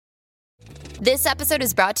This episode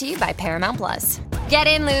is brought to you by Paramount Plus. Get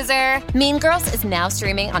in, loser! Mean Girls is now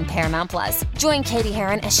streaming on Paramount Plus. Join Katie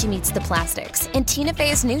Heron as she meets the plastics in Tina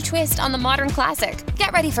Fey's new twist on the modern classic.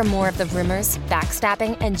 Get ready for more of the rumors,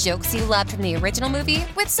 backstabbing, and jokes you loved from the original movie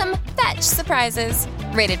with some fetch surprises.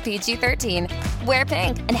 Rated PG-13. Wear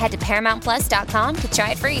pink and head to ParamountPlus.com to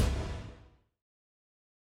try it free.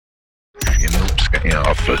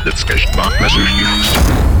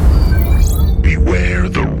 Beware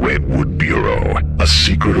the Redwood Bureau, a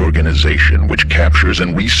secret organization which captures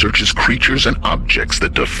and researches creatures and objects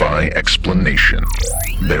that defy explanation.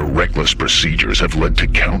 Their reckless procedures have led to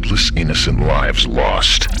countless innocent lives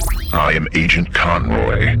lost. I am Agent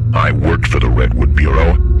Conroy. I worked for the Redwood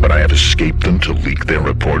Bureau, but I have escaped them to leak their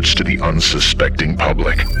reports to the unsuspecting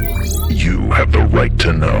public. You have the right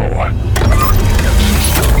to know.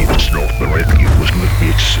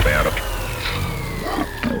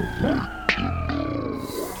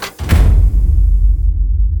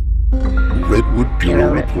 Redwood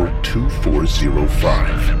Bureau Report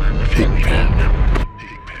 2405. Pigpen.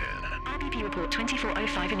 RBP Report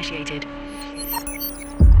 2405 initiated.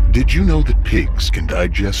 Did you know that pigs can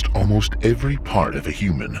digest almost every part of a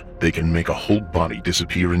human? They can make a whole body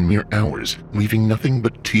disappear in mere hours, leaving nothing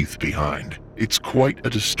but teeth behind. It's quite a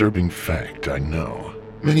disturbing fact, I know.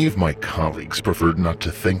 Many of my colleagues preferred not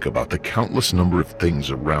to think about the countless number of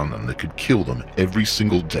things around them that could kill them every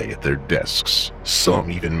single day at their desks.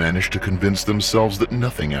 Some even managed to convince themselves that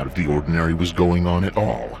nothing out of the ordinary was going on at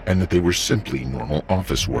all, and that they were simply normal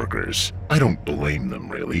office workers. I don't blame them,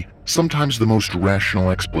 really. Sometimes the most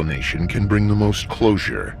rational explanation can bring the most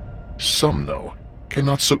closure. Some, though,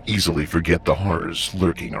 cannot so easily forget the horrors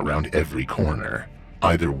lurking around every corner.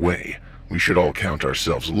 Either way, we should all count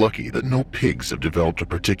ourselves lucky that no pigs have developed a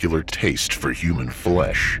particular taste for human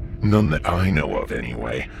flesh. None that I know of,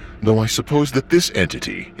 anyway. Though I suppose that this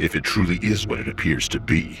entity, if it truly is what it appears to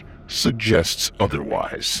be, suggests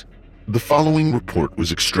otherwise. The following report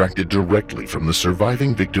was extracted directly from the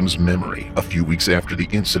surviving victim's memory a few weeks after the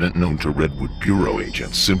incident known to Redwood Bureau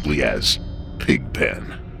agents simply as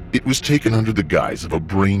Pigpen. It was taken under the guise of a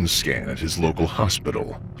brain scan at his local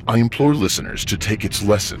hospital. I implore listeners to take its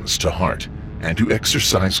lessons to heart and to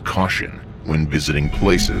exercise caution when visiting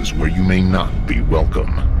places where you may not be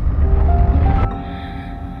welcome.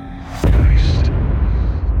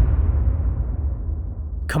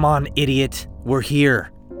 Come on, idiot. We're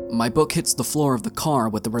here. My book hits the floor of the car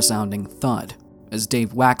with a resounding thud as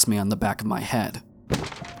Dave whacks me on the back of my head.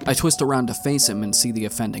 I twist around to face him and see the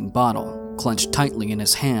offending bottle, clenched tightly in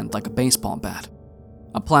his hand like a baseball bat.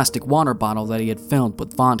 A plastic water bottle that he had filled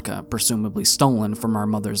with vodka, presumably stolen from our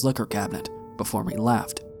mother's liquor cabinet, before we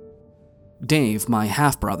left. Dave, my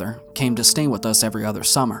half-brother, came to stay with us every other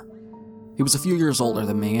summer. He was a few years older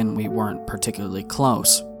than me and we weren't particularly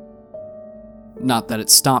close. Not that it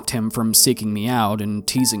stopped him from seeking me out and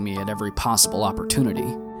teasing me at every possible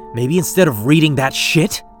opportunity. Maybe instead of reading that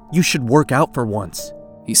shit, you should work out for once,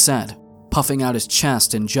 he said, puffing out his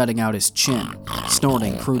chest and jutting out his chin,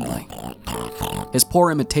 snorting crudely. His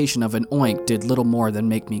poor imitation of an oink did little more than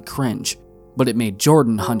make me cringe, but it made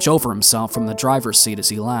Jordan hunch over himself from the driver's seat as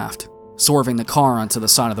he laughed, swerving the car onto the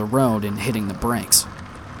side of the road and hitting the brakes.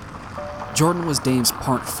 Jordan was Dave's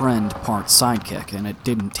part friend, part sidekick, and it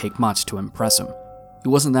didn't take much to impress him. He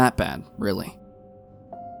wasn't that bad, really.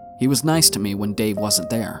 He was nice to me when Dave wasn't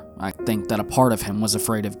there. I think that a part of him was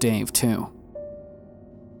afraid of Dave, too.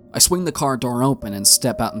 I swing the car door open and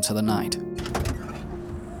step out into the night.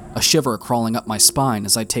 A shiver crawling up my spine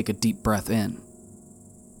as I take a deep breath in.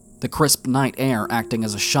 The crisp night air acting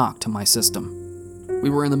as a shock to my system. We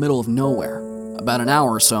were in the middle of nowhere, about an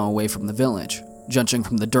hour or so away from the village, judging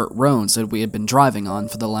from the dirt roads that we had been driving on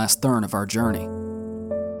for the last third of our journey.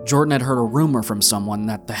 Jordan had heard a rumor from someone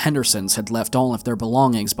that the Hendersons had left all of their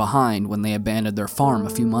belongings behind when they abandoned their farm a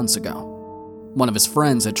few months ago. One of his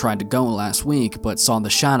friends had tried to go last week, but saw the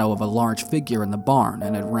shadow of a large figure in the barn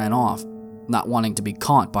and had ran off, not wanting to be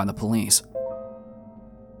caught by the police.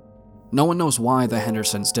 No one knows why the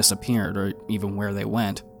Hendersons disappeared or even where they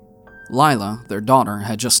went. Lila, their daughter,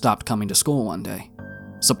 had just stopped coming to school one day.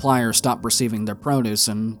 Suppliers stopped receiving their produce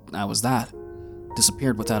and that was that.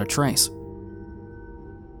 Disappeared without a trace.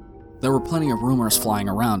 There were plenty of rumors flying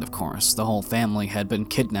around, of course. The whole family had been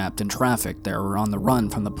kidnapped and trafficked. They were on the run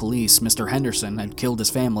from the police. Mr. Henderson had killed his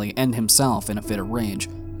family and himself in a fit of rage,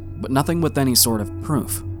 but nothing with any sort of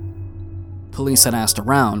proof. Police had asked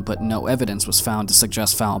around, but no evidence was found to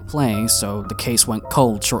suggest foul play, so the case went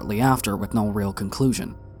cold shortly after with no real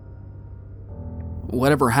conclusion.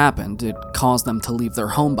 Whatever happened, it caused them to leave their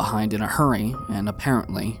home behind in a hurry and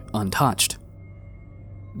apparently untouched.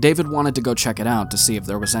 David wanted to go check it out to see if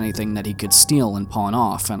there was anything that he could steal and pawn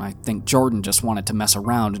off, and I think Jordan just wanted to mess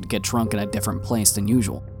around and get drunk in a different place than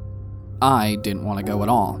usual. I didn't want to go at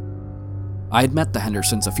all. I had met the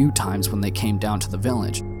Hendersons a few times when they came down to the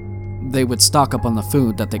village. They would stock up on the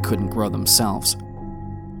food that they couldn't grow themselves.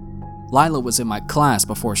 Lila was in my class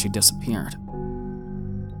before she disappeared.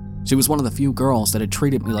 She was one of the few girls that had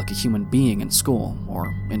treated me like a human being in school,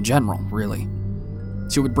 or in general, really.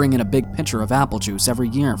 She would bring in a big pitcher of apple juice every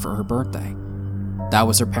year for her birthday. That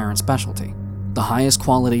was her parents' specialty, the highest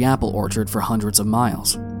quality apple orchard for hundreds of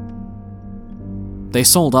miles. They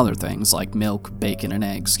sold other things like milk, bacon, and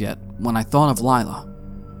eggs, yet when I thought of Lila,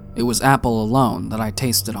 it was apple alone that I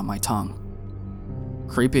tasted on my tongue.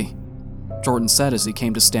 Creepy, Jordan said as he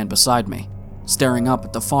came to stand beside me, staring up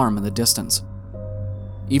at the farm in the distance.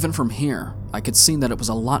 Even from here, I could see that it was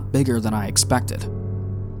a lot bigger than I expected.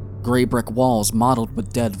 Gray brick walls mottled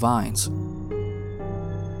with dead vines.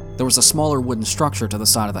 There was a smaller wooden structure to the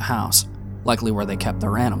side of the house, likely where they kept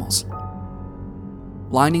their animals.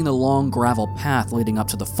 Lining the long gravel path leading up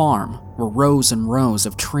to the farm were rows and rows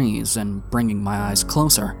of trees, and bringing my eyes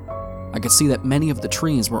closer, I could see that many of the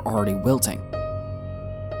trees were already wilting.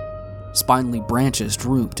 Spindly branches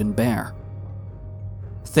drooped and bare.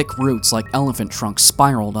 Thick roots like elephant trunks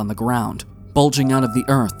spiraled on the ground, bulging out of the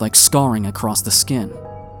earth like scarring across the skin.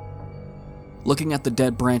 Looking at the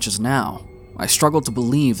dead branches now, I struggled to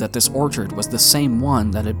believe that this orchard was the same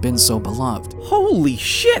one that had been so beloved. Holy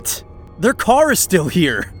shit! Their car is still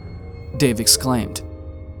here! Dave exclaimed.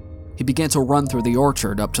 He began to run through the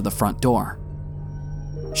orchard up to the front door.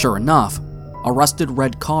 Sure enough, a rusted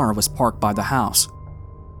red car was parked by the house.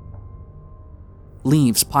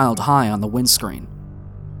 Leaves piled high on the windscreen.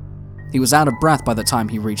 He was out of breath by the time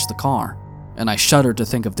he reached the car, and I shuddered to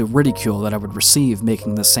think of the ridicule that I would receive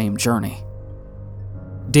making the same journey.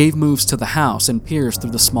 Dave moves to the house and peers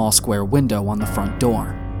through the small square window on the front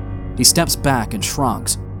door. He steps back and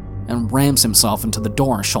shrugs, and rams himself into the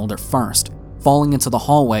door shoulder first, falling into the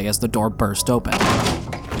hallway as the door burst open.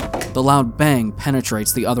 The loud bang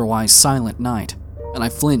penetrates the otherwise silent night, and I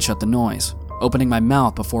flinch at the noise, opening my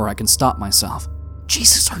mouth before I can stop myself.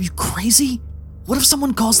 Jesus, are you crazy? What if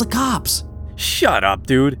someone calls the cops? Shut up,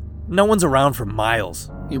 dude. No one's around for miles.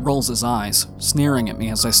 He rolls his eyes, sneering at me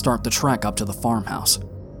as I start the trek up to the farmhouse.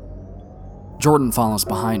 Jordan follows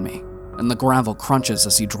behind me, and the gravel crunches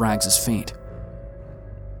as he drags his feet.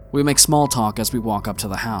 We make small talk as we walk up to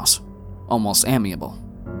the house, almost amiable.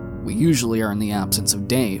 We usually are in the absence of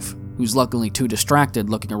Dave, who's luckily too distracted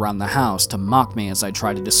looking around the house to mock me as I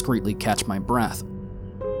try to discreetly catch my breath.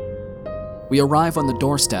 We arrive on the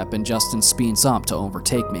doorstep and Justin speeds up to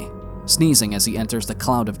overtake me, sneezing as he enters the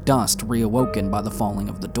cloud of dust reawoken by the falling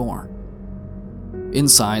of the door.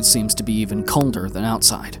 Inside seems to be even colder than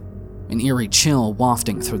outside, an eerie chill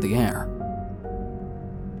wafting through the air.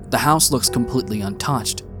 The house looks completely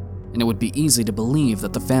untouched, and it would be easy to believe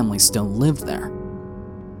that the family still lived there.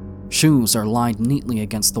 Shoes are lined neatly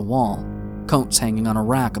against the wall, coats hanging on a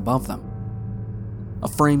rack above them. A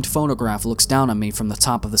framed photograph looks down on me from the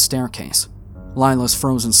top of the staircase, Lila's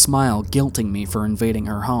frozen smile guilting me for invading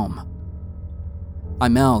her home. I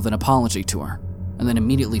mouth an apology to her, and then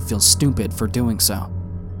immediately feel stupid for doing so.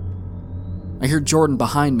 I hear Jordan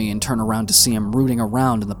behind me and turn around to see him rooting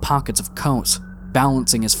around in the pockets of coats,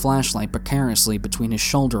 balancing his flashlight precariously between his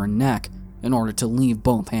shoulder and neck in order to leave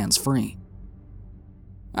both hands free.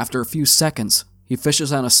 After a few seconds, he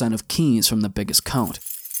fishes out a set of keys from the biggest coat.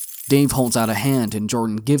 Dave holds out a hand and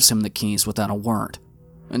Jordan gives him the keys without a word,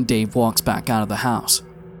 and Dave walks back out of the house.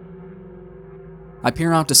 I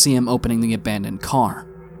peer out to see him opening the abandoned car,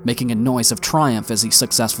 making a noise of triumph as he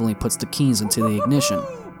successfully puts the keys into the ignition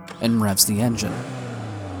and revs the engine.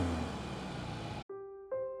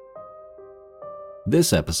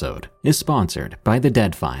 This episode is sponsored by The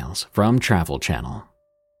Dead Files from Travel Channel.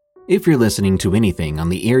 If you're listening to anything on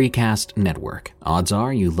the EerieCast network, odds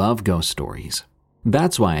are you love ghost stories.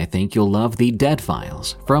 That's why I think you'll love The Dead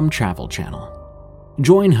Files from Travel Channel.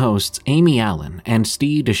 Join hosts Amy Allen and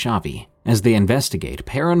Steve DeShavi as they investigate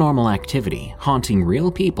paranormal activity haunting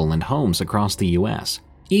real people and homes across the U.S.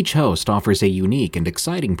 Each host offers a unique and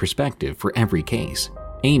exciting perspective for every case.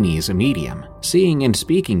 Amy is a medium, seeing and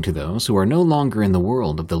speaking to those who are no longer in the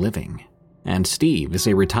world of the living. And Steve is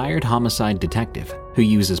a retired homicide detective who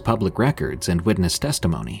uses public records and witness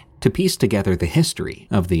testimony to piece together the history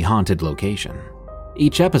of the haunted location.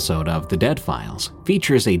 Each episode of The Dead Files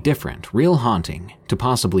features a different, real haunting to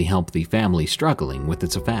possibly help the family struggling with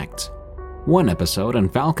its effects. One episode on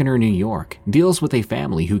Falconer, New York, deals with a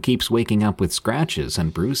family who keeps waking up with scratches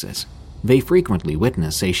and bruises. They frequently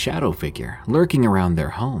witness a shadow figure lurking around their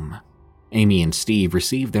home. Amy and Steve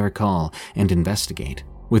receive their call and investigate,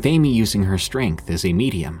 with Amy using her strength as a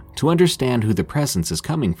medium to understand who the presence is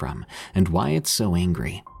coming from and why it's so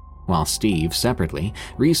angry, while Steve, separately,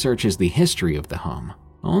 researches the history of the home,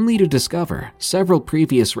 only to discover several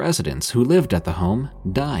previous residents who lived at the home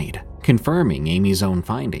died, confirming Amy's own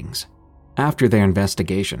findings. After their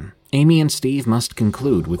investigation, Amy and Steve must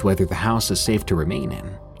conclude with whether the house is safe to remain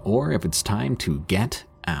in, or if it's time to get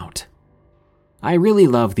out. I really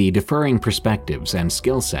love the differing perspectives and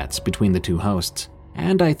skill sets between the two hosts,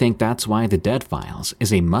 and I think that's why The Dead Files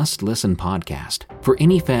is a must-listen podcast for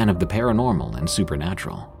any fan of the paranormal and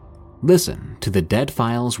supernatural. Listen to The Dead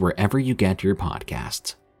Files wherever you get your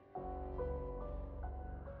podcasts.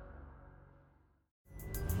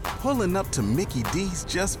 Pulling up to Mickey D's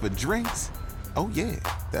just for drinks? Oh yeah,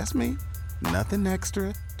 that's me. Nothing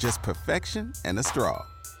extra, just perfection and a straw.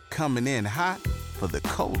 Coming in hot for the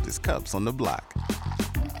coldest cups on the block.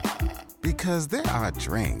 Because there are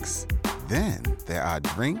drinks. Then there are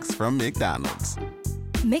drinks from McDonald's.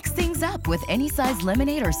 Mix things up with any size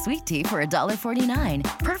lemonade or sweet tea for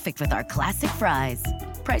 $1.49. Perfect with our classic fries.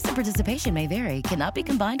 Price and participation may vary. Cannot be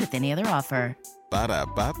combined with any other offer.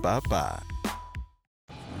 Ba-da-ba-ba-ba.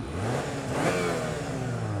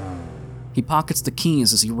 He pockets the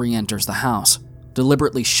keys as he re-enters the house,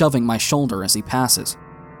 deliberately shoving my shoulder as he passes.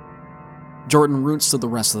 Jordan roots through the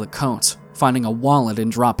rest of the coats, finding a wallet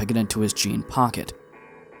and dropping it into his jean pocket.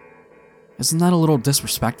 Isn't that a little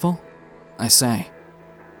disrespectful? I say.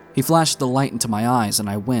 He flashes the light into my eyes and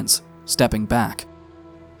I wince, stepping back.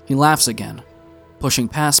 He laughs again, pushing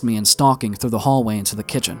past me and stalking through the hallway into the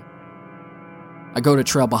kitchen. I go to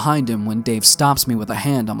trail behind him when Dave stops me with a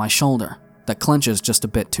hand on my shoulder that clenches just a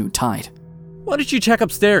bit too tight. Why don't you check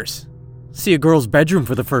upstairs? See a girl's bedroom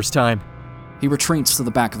for the first time. He retreats to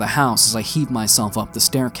the back of the house as I heave myself up the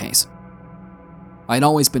staircase. I'd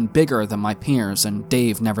always been bigger than my peers, and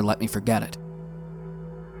Dave never let me forget it.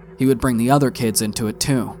 He would bring the other kids into it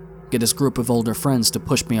too, get his group of older friends to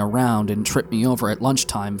push me around and trip me over at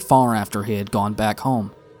lunchtime far after he had gone back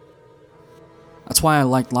home. That's why I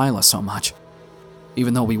liked Lila so much.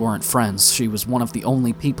 Even though we weren't friends, she was one of the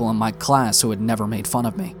only people in my class who had never made fun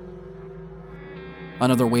of me.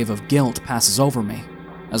 Another wave of guilt passes over me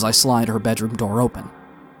as I slide her bedroom door open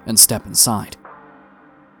and step inside.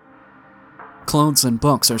 Clothes and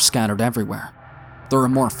books are scattered everywhere. There are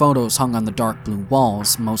more photos hung on the dark blue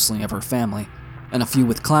walls, mostly of her family, and a few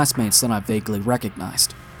with classmates that I vaguely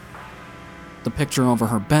recognized. The picture over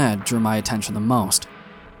her bed drew my attention the most.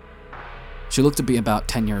 She looked to be about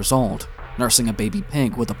 10 years old, nursing a baby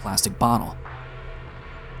pig with a plastic bottle.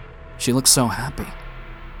 She looked so happy,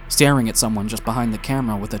 staring at someone just behind the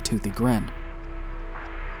camera with a toothy grin.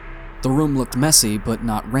 The room looked messy but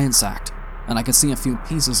not ransacked, and I could see a few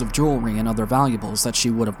pieces of jewelry and other valuables that she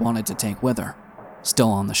would have wanted to take with her, still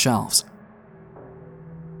on the shelves.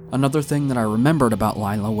 Another thing that I remembered about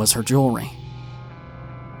Lila was her jewelry.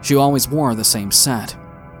 She always wore the same set.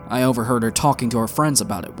 I overheard her talking to her friends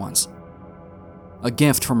about it once. A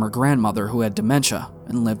gift from her grandmother who had dementia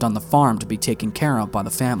and lived on the farm to be taken care of by the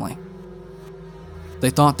family. They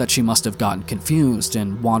thought that she must have gotten confused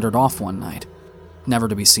and wandered off one night, never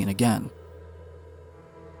to be seen again.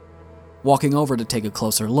 Walking over to take a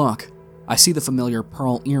closer look, I see the familiar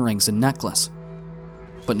pearl earrings and necklace,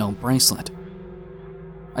 but no bracelet.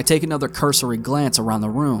 I take another cursory glance around the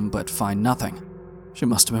room, but find nothing. She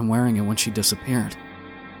must have been wearing it when she disappeared,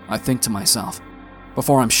 I think to myself,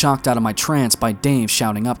 before I'm shocked out of my trance by Dave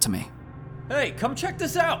shouting up to me. Hey, come check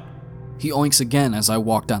this out! He oinks again as I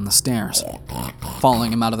walk down the stairs,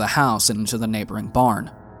 following him out of the house and into the neighboring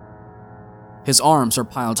barn. His arms are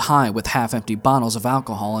piled high with half-empty bottles of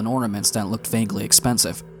alcohol and ornaments that looked vaguely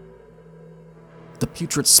expensive. The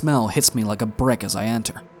putrid smell hits me like a brick as I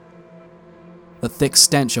enter. The thick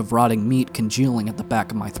stench of rotting meat congealing at the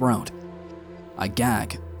back of my throat. I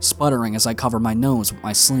gag, sputtering as I cover my nose with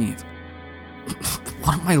my sleeve.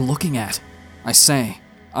 What am I looking at? I say,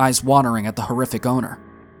 eyes watering at the horrific odor.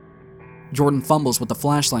 Jordan fumbles with the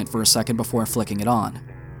flashlight for a second before flicking it on,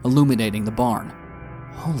 illuminating the barn.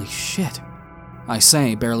 Holy shit, I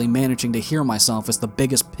say, barely managing to hear myself as the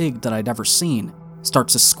biggest pig that I'd ever seen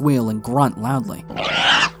starts to squeal and grunt loudly.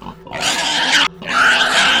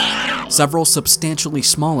 Several substantially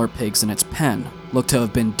smaller pigs in its pen look to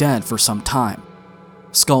have been dead for some time,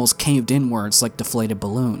 skulls caved inwards like deflated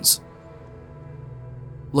balloons.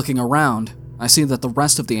 Looking around, I see that the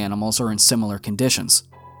rest of the animals are in similar conditions,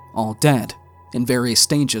 all dead, in various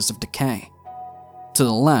stages of decay. To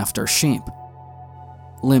the left are sheep,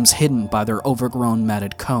 limbs hidden by their overgrown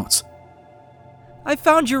matted coats. I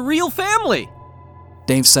found your real family!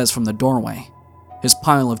 Dave says from the doorway, his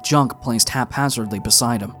pile of junk placed haphazardly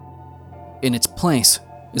beside him. In its place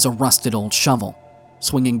is a rusted old shovel,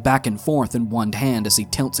 swinging back and forth in one hand as he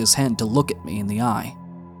tilts his head to look at me in the eye.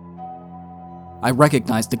 I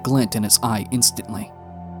recognized the glint in his eye instantly.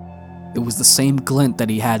 It was the same glint that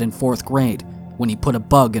he had in 4th grade when he put a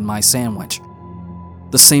bug in my sandwich.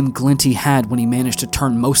 The same glint he had when he managed to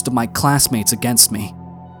turn most of my classmates against me.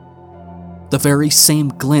 The very same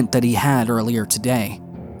glint that he had earlier today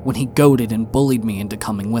when he goaded and bullied me into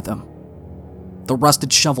coming with him. The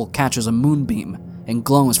rusted shovel catches a moonbeam and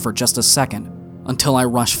glows for just a second until I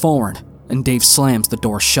rush forward and Dave slams the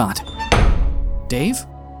door shut. "Dave?"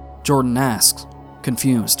 Jordan asks,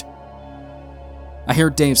 confused. I hear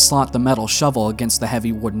Dave slot the metal shovel against the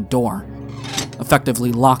heavy wooden door,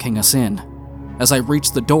 effectively locking us in, as I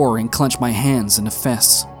reach the door and clench my hands into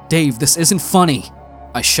fists. "Dave, this isn't funny!"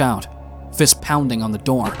 I shout, fist pounding on the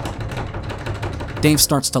door. Dave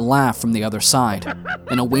starts to laugh from the other side,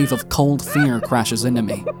 and a wave of cold fear crashes into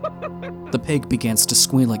me. The pig begins to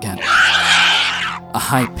squeal again. A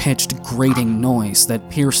high-pitched, grating noise that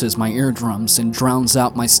pierces my eardrums and drowns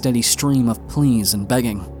out my steady stream of pleas and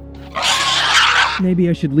begging. Maybe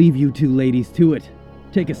I should leave you two ladies to it.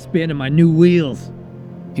 Take a spin in my new wheels.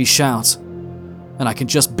 He shouts, and I can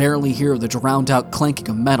just barely hear the drowned-out clanking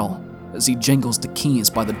of metal as he jingles the keys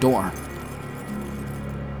by the door.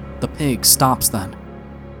 The pig stops then,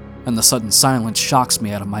 and the sudden silence shocks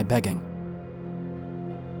me out of my begging.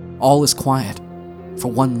 All is quiet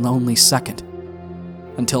for one lonely second,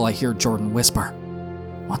 until I hear Jordan whisper,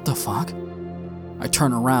 "What the fuck?" I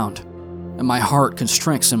turn around, and my heart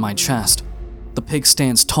constricts in my chest. The pig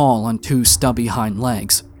stands tall on 2 stubby hind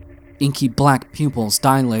legs, inky black pupils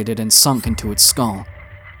dilated and sunk into its skull.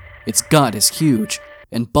 Its gut is huge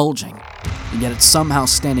and bulging, and yet it's somehow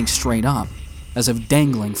standing straight up, as if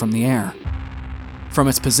dangling from the air. From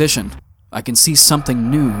its position, I can see something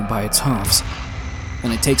new by its hooves,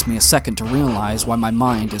 and it takes me a second to realize why my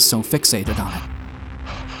mind is so fixated on it.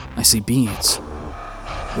 I see beads.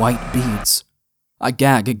 White beads. I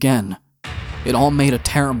gag again. It all made a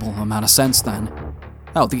terrible amount of sense then.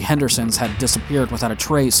 How the Hendersons had disappeared without a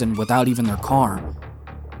trace and without even their car.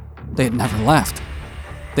 They had never left.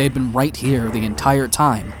 They had been right here the entire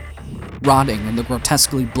time, rotting in the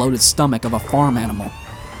grotesquely bloated stomach of a farm animal,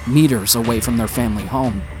 meters away from their family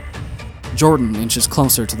home. Jordan inches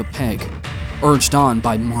closer to the pig, urged on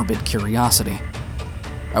by morbid curiosity.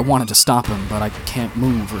 I wanted to stop him, but I can't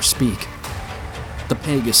move or speak. The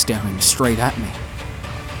pig is staring straight at me.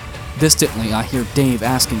 Distantly, I hear Dave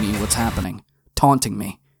asking me what's happening, taunting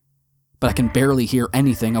me, but I can barely hear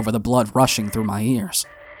anything over the blood rushing through my ears.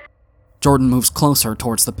 Jordan moves closer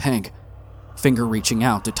towards the pig, finger reaching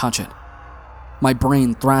out to touch it. My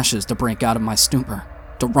brain thrashes to break out of my stupor,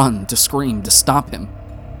 to run, to scream, to stop him,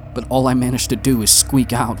 but all I manage to do is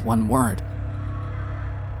squeak out one word.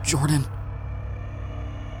 "Jordan."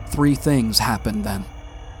 3 things happen then.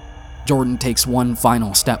 Jordan takes one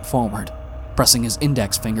final step forward, pressing his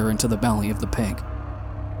index finger into the belly of the pig.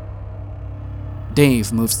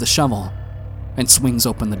 Dave moves the shovel and swings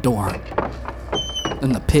open the door.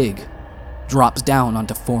 Then the pig drops down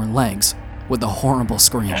onto 4 legs with a horrible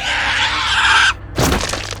scream.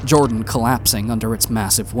 Jordan collapsing under its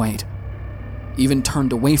massive weight. Even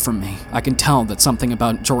turned away from me, I can tell that something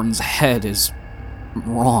about Jordan's head is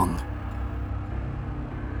wrong.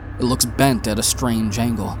 It looks bent at a strange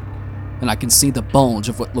angle, and I can see the bulge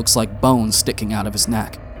of what looks like bones sticking out of his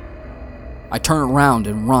neck. I turn around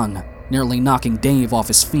and run, nearly knocking Dave off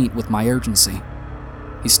his feet with my urgency.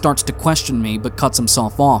 He starts to question me but cuts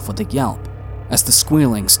himself off with a yelp as the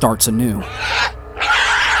squealing starts anew.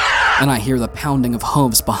 And I hear the pounding of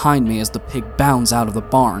hooves behind me as the pig bounds out of the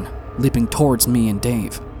barn, leaping towards me and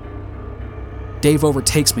Dave. Dave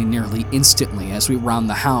overtakes me nearly instantly as we round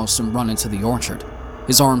the house and run into the orchard,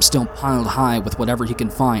 his arms still piled high with whatever he can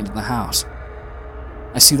find in the house.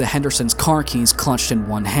 I see the Hendersons' car keys clutched in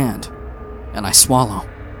one hand, and I swallow,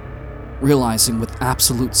 realizing with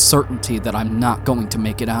absolute certainty that I'm not going to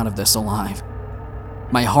make it out of this alive.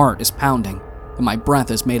 My heart is pounding, and my breath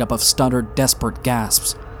is made up of stuttered, desperate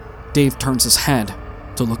gasps. Dave turns his head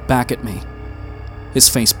to look back at me, his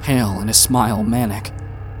face pale and his smile manic.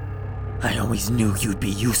 I always knew you'd be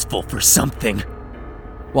useful for something.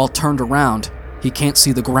 While turned around, he can't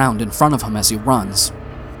see the ground in front of him as he runs.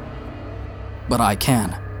 But I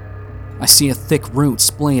can. I see a thick root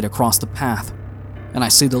splayed across the path, and I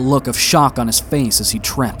see the look of shock on his face as he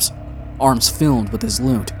trips, arms filled with his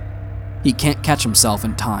loot. He can't catch himself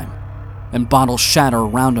in time, and bottles shatter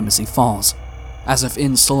around him as he falls. As if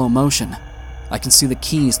in slow motion, I can see the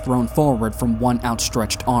keys thrown forward from one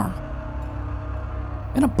outstretched arm.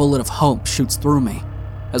 and a bullet of hope shoots through me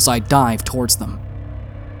as I dive towards them.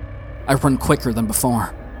 I run quicker than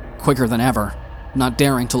before, quicker than ever, not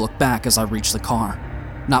daring to look back as I reach the car,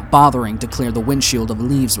 not bothering to clear the windshield of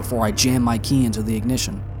leaves before I jam my key into the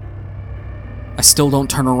ignition. I still don't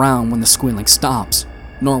turn around when the squealing stops,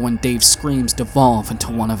 nor when Dave's screams devolve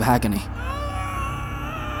into one of agony.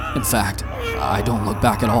 In fact, I don't look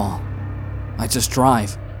back at all. I just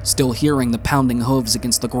drive, still hearing the pounding hooves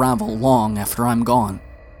against the gravel long after I'm gone.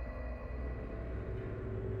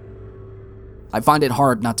 I find it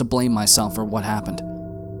hard not to blame myself for what happened.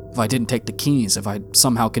 If I didn't take the keys, if I'd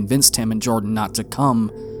somehow convinced him and Jordan not to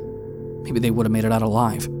come, maybe they would have made it out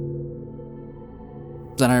alive.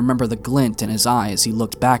 Then I remember the glint in his eye as he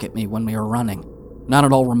looked back at me when we were running, not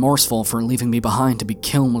at all remorseful for leaving me behind to be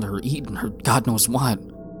killed or eaten or God knows what.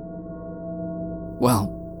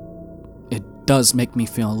 Well, it does make me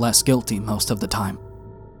feel less guilty most of the time.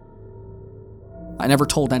 I never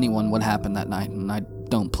told anyone what happened that night, and I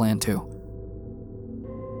don't plan to.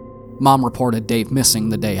 Mom reported Dave missing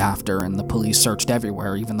the day after, and the police searched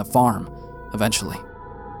everywhere, even the farm, eventually.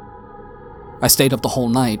 I stayed up the whole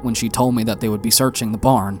night when she told me that they would be searching the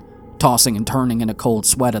barn, tossing and turning in a cold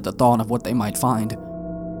sweat at the thought of what they might find.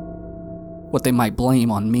 What they might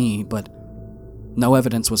blame on me, but no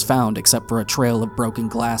evidence was found except for a trail of broken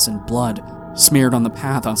glass and blood smeared on the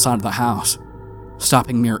path outside of the house,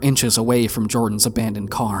 stopping mere inches away from Jordan's abandoned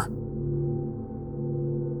car.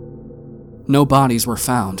 No bodies were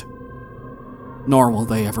found, nor will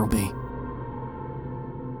they ever be.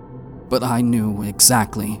 But I knew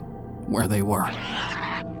exactly where they were.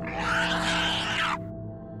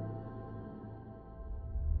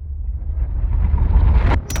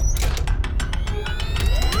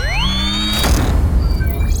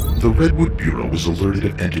 The Redwood Bureau was alerted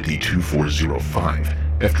of Entity 2405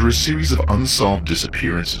 after a series of unsolved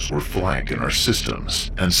disappearances were flagged in our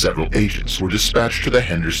systems, and several agents were dispatched to the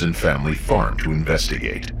Henderson family farm to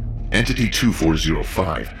investigate. Entity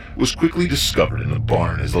 2405 was quickly discovered in the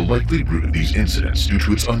barn as the likely root of these incidents due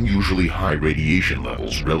to its unusually high radiation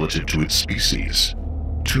levels relative to its species.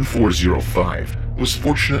 2405 was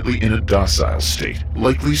fortunately in a docile state,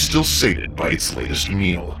 likely still sated by its latest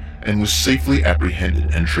meal, and was safely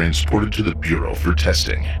apprehended and transported to the Bureau for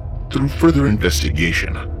testing. Through further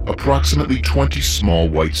investigation, approximately 20 small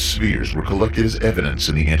white spheres were collected as evidence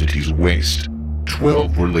in the entity's waste.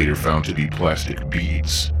 12 were later found to be plastic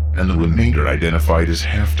beads, and the remainder identified as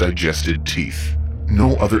half-digested teeth.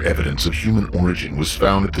 No other evidence of human origin was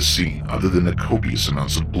found at the scene other than the copious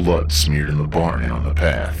amounts of blood smeared in the barn and on the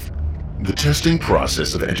path. The testing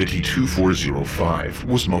process of Entity 2405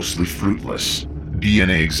 was mostly fruitless.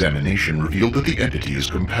 DNA examination revealed that the entity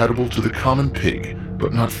is compatible to the common pig,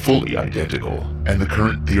 but not fully identical, and the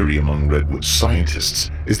current theory among Redwood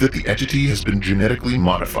scientists is that the entity has been genetically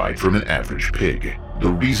modified from an average pig.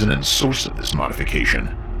 The reason and source of this modification,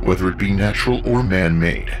 whether it be natural or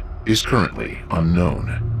man-made, is currently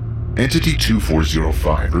unknown. Entity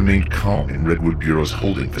 2405 remained calm in Redwood Bureau's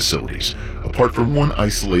holding facilities, apart from one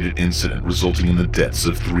isolated incident resulting in the deaths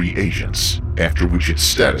of 3 agents, after which its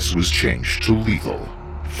status was changed to lethal.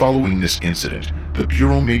 Following this incident, the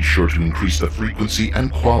Bureau made sure to increase the frequency and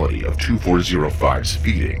quality of 2405's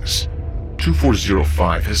feedings.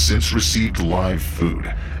 2405 has since received live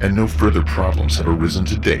food, and no further problems have arisen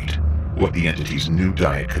to date. What the entity's new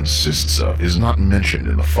diet consists of is not mentioned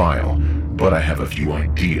in the file, but I have a few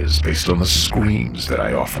ideas based on the screams that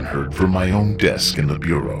I often heard from my own desk in the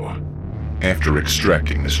Bureau. After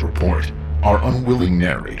extracting this report, our unwilling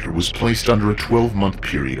narrator was placed under a 12-month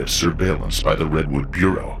period of surveillance by the Redwood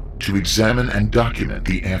Bureau to examine and document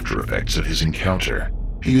the after-effects of his encounter.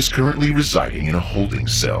 He is currently residing in a holding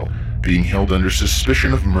cell, being held under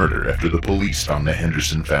suspicion of murder after the police found the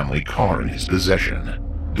Henderson family car in his possession.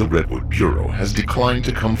 The Redwood Bureau has declined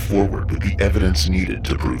to come forward with the evidence needed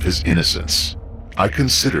to prove his innocence. I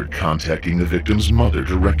considered contacting the victim's mother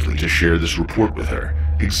directly to share this report with her,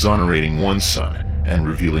 exonerating one son and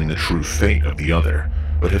revealing the true fate of the other,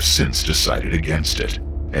 but have since decided against it.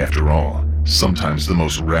 After all, sometimes the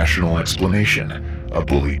most rational explanation, a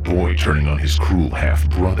bullied boy turning on his cruel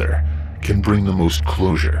half-brother, can bring the most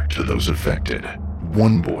closure to those affected.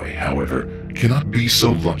 One boy, however, cannot be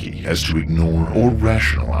so lucky as to ignore or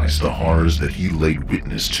rationalize the horrors that he laid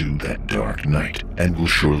witness to that dark night, and will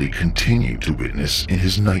surely continue to witness in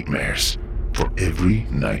his nightmares for every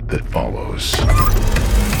night that follows.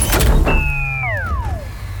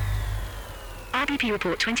 RBP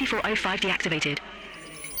report 2405 deactivated.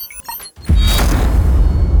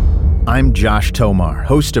 I'm Josh Tomar,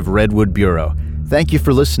 host of Redwood Bureau. Thank you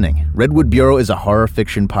for listening. Redwood Bureau is a horror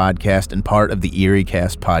fiction podcast and part of the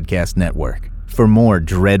EerieCast podcast network. For more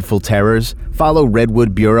dreadful terrors, follow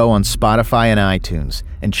Redwood Bureau on Spotify and iTunes,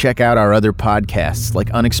 and check out our other podcasts like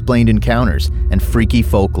Unexplained Encounters and Freaky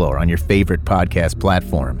Folklore on your favorite podcast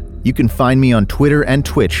platform. You can find me on Twitter and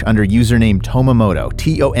Twitch under username Tomamoto,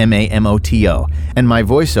 Tomamoto, and my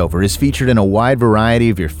voiceover is featured in a wide variety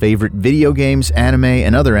of your favorite video games, anime,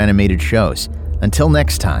 and other animated shows. Until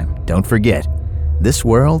next time, don't forget, this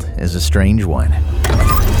world is a strange one.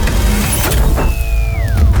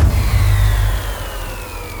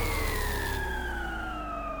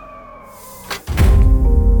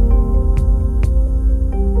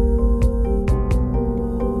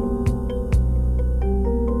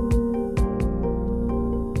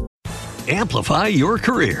 Amplify your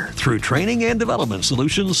career through training and development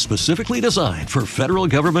solutions specifically designed for federal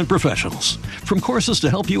government professionals. From courses to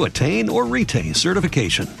help you attain or retain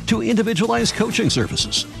certification, to individualized coaching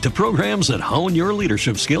services, to programs that hone your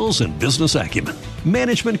leadership skills and business acumen,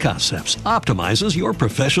 Management Concepts optimizes your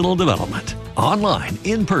professional development. Online,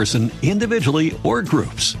 in person, individually, or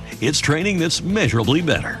groups, it's training that's measurably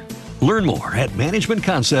better. Learn more at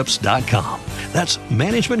managementconcepts.com. That's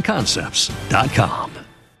managementconcepts.com.